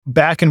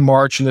back in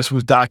March, and this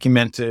was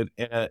documented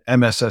in an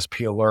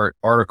MSSP Alert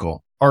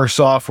article, our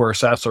software,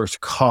 SaaS Source,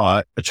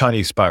 caught a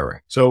Chinese spyware.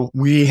 So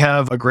we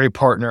have a great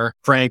partner,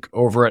 Frank,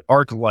 over at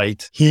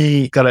ArcLight.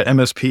 He got an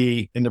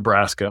MSP in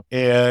Nebraska,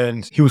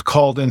 and he was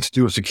called in to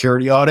do a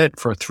security audit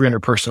for a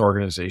 300-person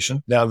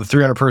organization. Now, the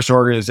 300-person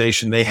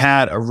organization, they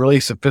had a really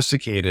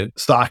sophisticated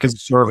stock as a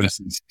service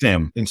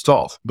SIEM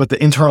installed, but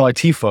the internal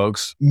IT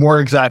folks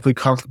weren't exactly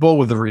comfortable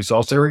with the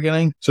results they were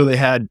getting. So they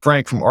had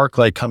Frank from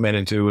ArcLight come in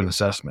and do an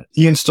assessment.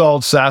 He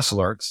installed SaaS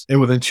alerts,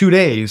 and within 2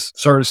 days,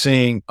 started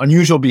seeing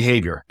unusual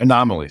behavior,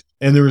 anomalies.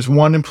 And there was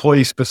one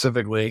employee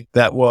specifically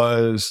that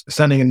was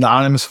sending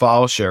anonymous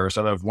file shares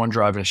out of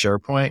OneDrive and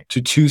SharePoint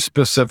to 2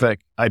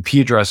 specific IP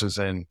addresses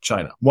in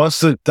China.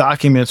 Once the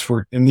documents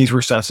were, and these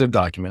were sensitive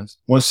documents,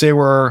 once they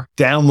were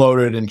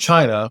downloaded in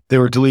China, they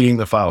were deleting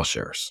the file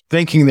shares,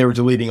 thinking they were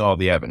deleting all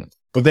the evidence.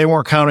 But they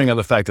weren't counting on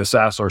the fact that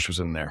SaaS Source was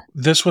in there.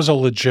 This was a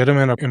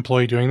legitimate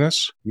employee doing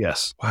this?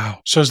 Yes. Wow.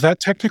 So is that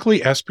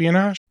technically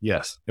espionage?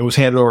 Yes. It was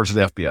handed over to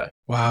the FBI.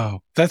 Wow.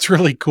 That's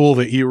really cool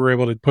that you were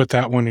able to put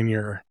that one in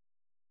your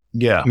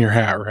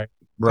hat, right?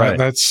 Right.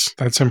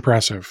 That's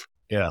impressive.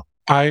 Yeah.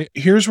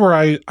 Here's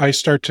where I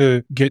start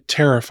to get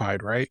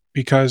terrified, right?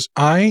 Because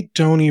I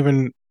don't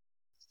even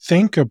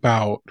think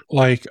about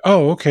like,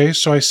 oh, okay,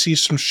 so I see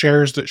some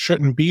shares that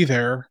shouldn't be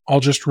there.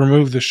 I'll just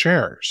remove the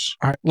shares.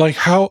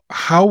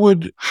 How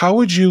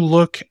would you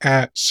look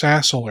at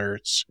SaaS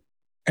alerts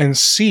and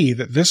see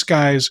that this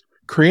guy's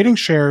creating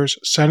shares,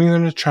 sending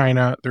them to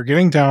China, they're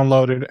getting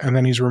downloaded, and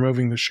then he's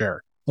removing the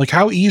share? Like,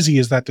 how easy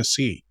is that to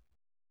see?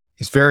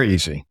 It's very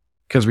easy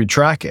because we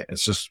track it.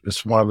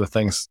 It's one of the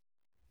things.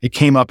 It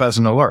came up as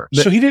an alert.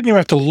 So he didn't even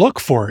have to look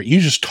for it.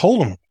 You just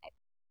told him.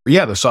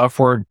 Yeah, the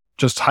software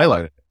just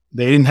highlighted it.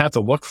 They didn't have to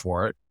look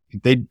for it.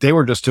 They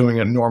were just doing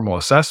a normal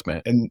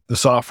assessment, and the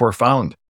software found